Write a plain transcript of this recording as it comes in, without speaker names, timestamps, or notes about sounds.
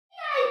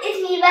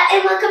Eva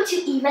and welcome to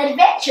Eva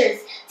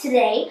Adventures.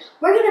 Today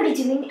we're going to be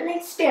doing an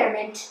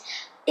experiment.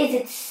 Is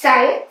it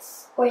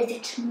science or is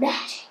it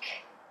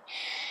magic?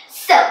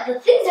 So the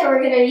things that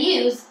we're going to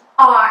use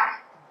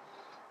are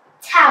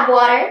tap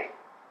water,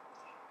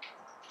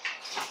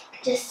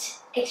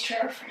 just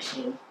extra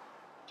refreshing,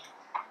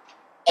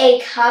 a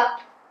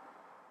cup,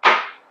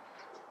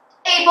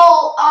 a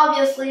bowl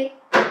obviously,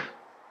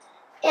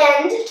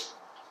 and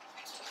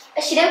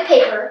a sheet of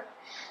paper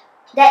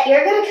that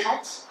you're going to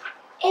cut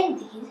in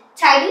these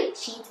tiny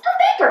sheets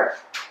of paper.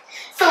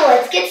 So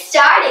let's get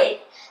started.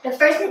 The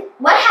first thing,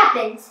 what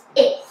happens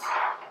is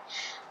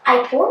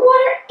I pour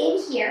water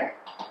in here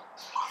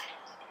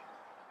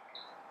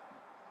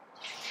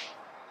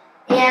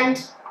and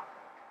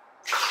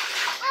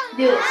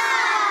do this.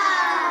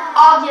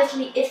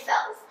 Obviously it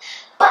fails.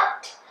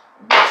 But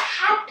what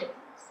happens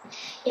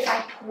if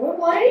I pour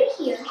water in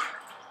here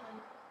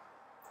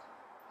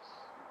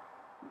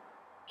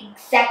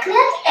exactly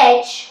at the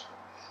edge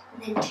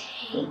and then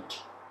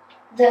take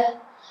the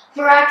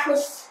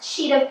miraculous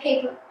sheet of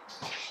paper,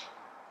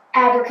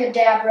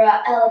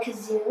 abracadabra,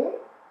 alakazoo,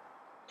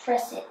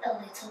 press it a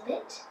little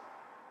bit.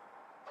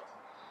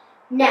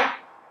 Now,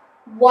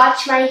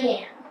 watch my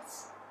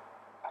hands.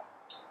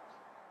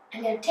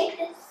 I'm going to take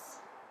this,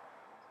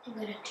 I'm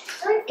going to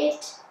turn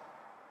it,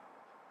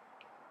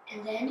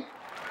 and then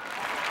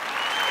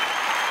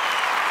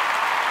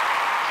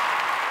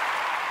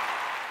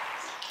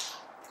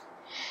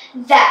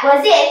that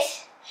was it.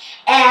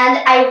 And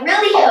I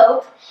really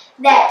hope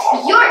that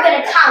you're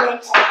going to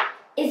comment,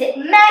 is it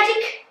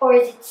magic or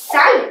is it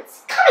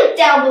science? Comment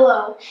down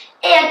below.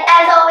 And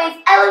as always,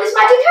 I love this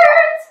magic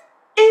hurts.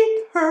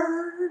 It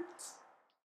hurts.